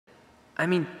I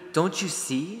mean, don't you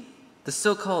see? The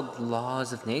so-called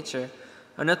laws of nature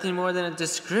are nothing more than a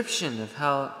description of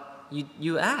how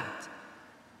you act.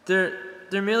 They're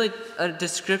merely a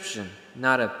description,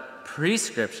 not a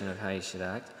prescription of how you should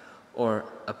act, or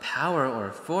a power or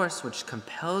a force which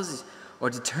compels or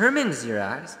determines your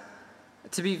acts.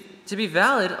 To be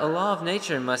valid, a law of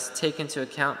nature must take into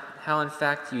account how in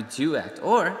fact you do act,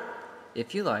 or,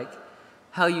 if you like,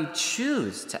 how you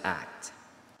choose to act.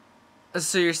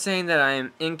 So you're saying that I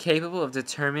am incapable of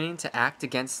determining to act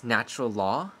against natural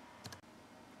law?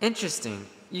 Interesting.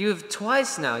 You've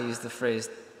twice now used the phrase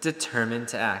determined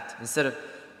to act instead of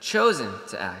chosen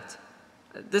to act.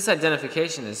 This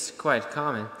identification is quite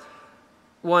common.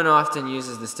 One often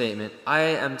uses the statement, I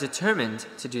am determined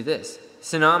to do this,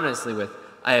 synonymously with,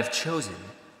 I have chosen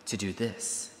to do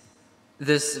this.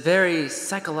 This very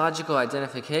psychological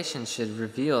identification should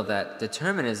reveal that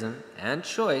determinism and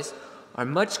choice are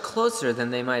much closer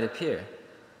than they might appear.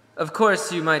 Of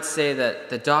course, you might say that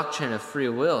the doctrine of free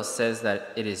will says that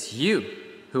it is you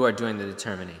who are doing the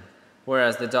determining,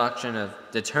 whereas the doctrine of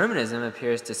determinism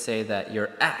appears to say that your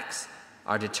acts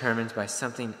are determined by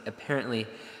something apparently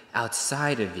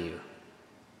outside of you.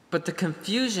 But the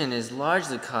confusion is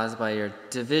largely caused by your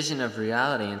division of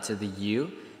reality into the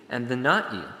you and the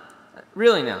not you.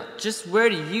 Really now, just where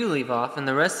do you leave off and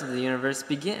the rest of the universe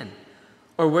begin?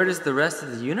 Or where does the rest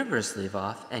of the universe leave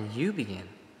off and you begin?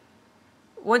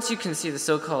 Once you can see the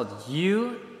so-called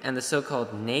you and the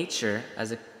so-called nature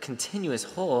as a continuous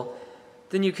whole,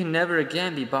 then you can never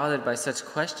again be bothered by such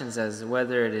questions as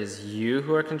whether it is you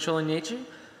who are controlling nature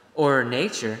or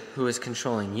nature who is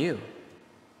controlling you.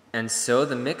 And so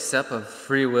the mix-up of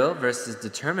free will versus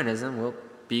determinism will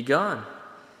be gone.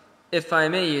 If I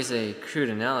may use a crude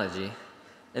analogy,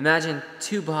 imagine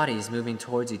two bodies moving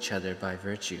towards each other by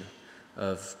virtue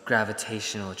of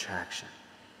gravitational attraction.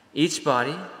 Each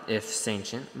body, if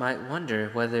sentient, might wonder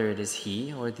whether it is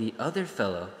he or the other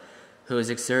fellow who is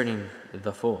exerting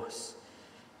the force.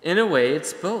 In a way,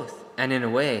 it's both, and in a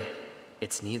way,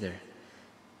 it's neither.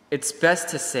 It's best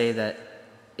to say that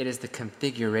it is the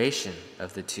configuration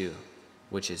of the two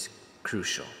which is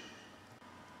crucial.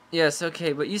 Yes,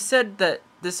 okay, but you said that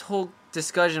this whole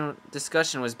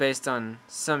discussion was based on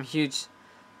some huge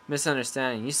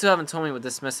misunderstanding. You still haven't told me what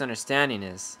this misunderstanding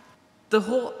is. The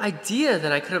whole idea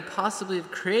that I could have possibly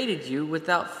have created you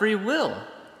without free will.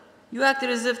 You acted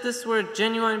as if this were a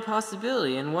genuine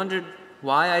possibility and wondered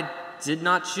why I did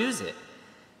not choose it.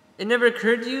 It never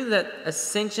occurred to you that a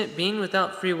sentient being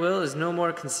without free will is no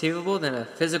more conceivable than a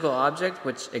physical object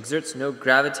which exerts no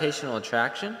gravitational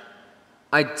attraction?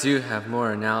 I do have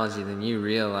more analogy than you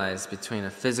realize between a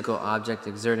physical object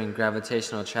exerting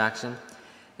gravitational attraction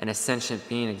and a sentient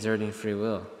being exerting free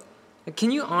will.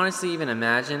 Can you honestly even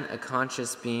imagine a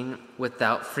conscious being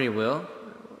without free will?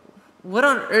 What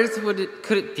on earth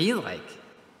could it be like?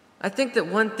 I think that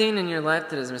one thing in your life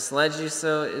that has misled you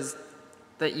so is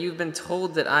that you've been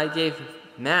told that I gave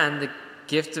man the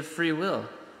gift of free will.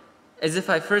 As if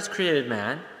I first created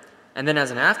man, and then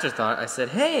as an afterthought I said,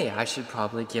 hey, I should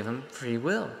probably give him free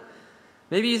will.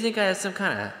 Maybe you think I have some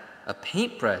kind of a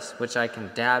paintbrush which I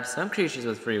can dab some creatures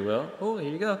with free will, oh,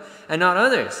 here you go, and not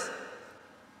others.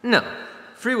 No,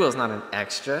 free will is not an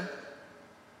extra.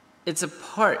 It's a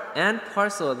part and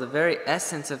parcel of the very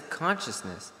essence of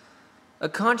consciousness. A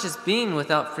conscious being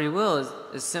without free will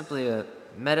is simply a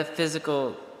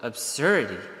metaphysical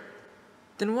absurdity.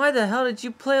 Then why the hell did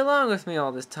you play along with me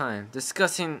all this time,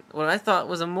 discussing what I thought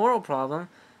was a moral problem,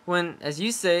 when, as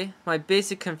you say, my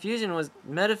basic confusion was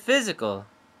metaphysical?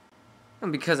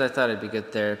 And because I thought it'd be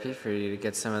good therapy for you to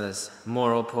get some of this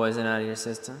moral poison out of your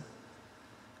system.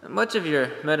 Much of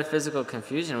your metaphysical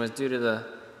confusion was due to the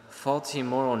faulty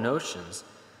moral notions,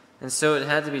 and so it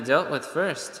had to be dealt with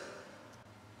first.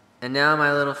 And now,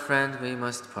 my little friend, we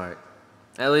must part.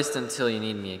 At least until you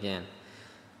need me again.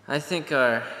 I think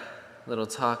our little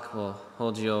talk will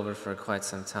hold you over for quite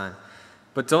some time.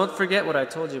 But don't forget what I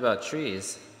told you about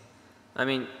trees. I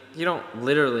mean, you don't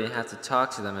literally have to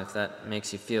talk to them if that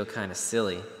makes you feel kind of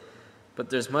silly. But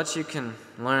there's much you can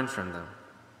learn from them,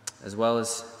 as well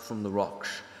as from the rocks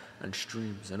and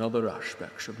streams and other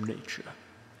aspects of nature.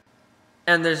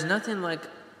 And there's nothing like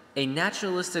a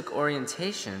naturalistic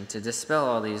orientation to dispel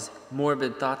all these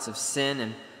morbid thoughts of sin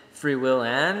and free will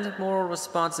and moral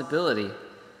responsibility.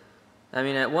 I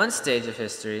mean, at one stage of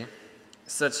history,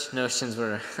 such notions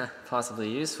were possibly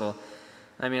useful.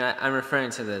 I mean, I'm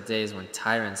referring to the days when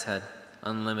tyrants had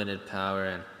unlimited power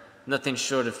and nothing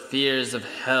short of fears of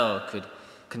hell could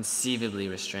conceivably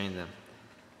restrain them.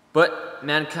 But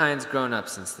mankind's grown up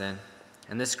since then,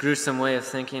 and this gruesome way of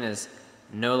thinking is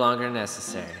no longer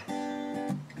necessary.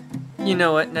 You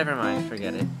know what? Never mind.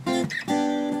 Forget it.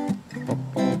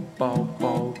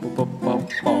 Oh,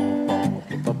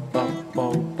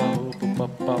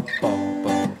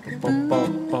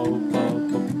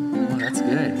 that's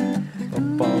good.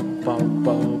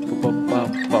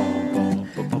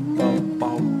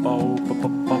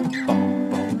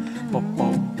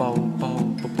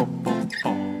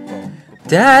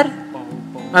 Dad,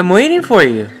 I'm waiting for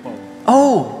you.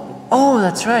 Oh,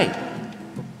 that's right.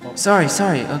 Sorry.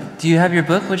 Do you have your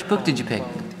book? Which book did you pick?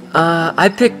 I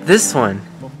picked this one.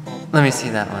 Let me see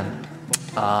that one.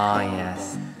 Oh,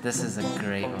 yes. This is a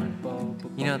great one.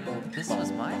 You know, this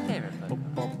was my favorite book.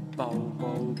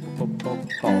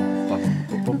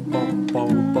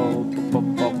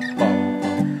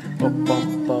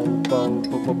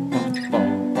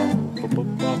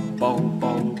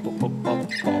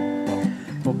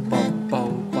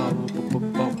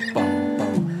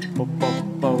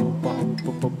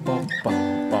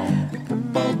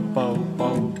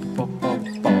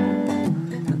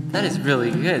 That is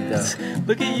really good, though.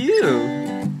 Look at you.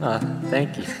 Oh,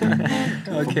 thank you.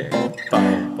 Okay.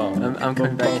 I'm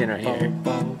coming back in right here.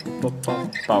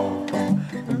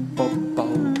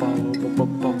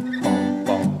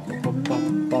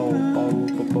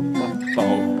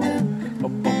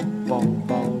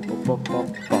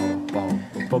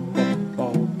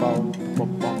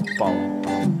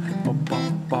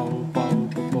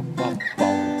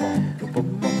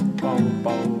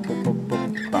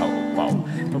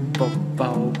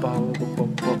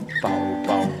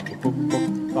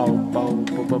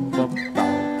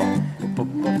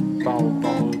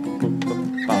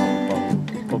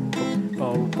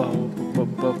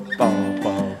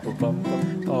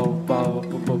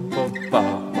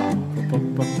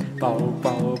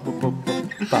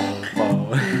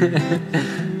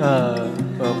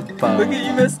 Look at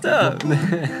you messed up.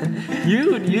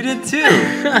 You did too.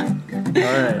 All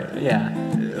right, yeah.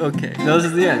 Okay. That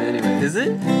was the end, anyway. Is it?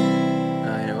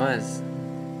 It was.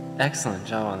 Excellent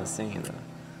job on the singing, though.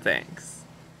 Thanks.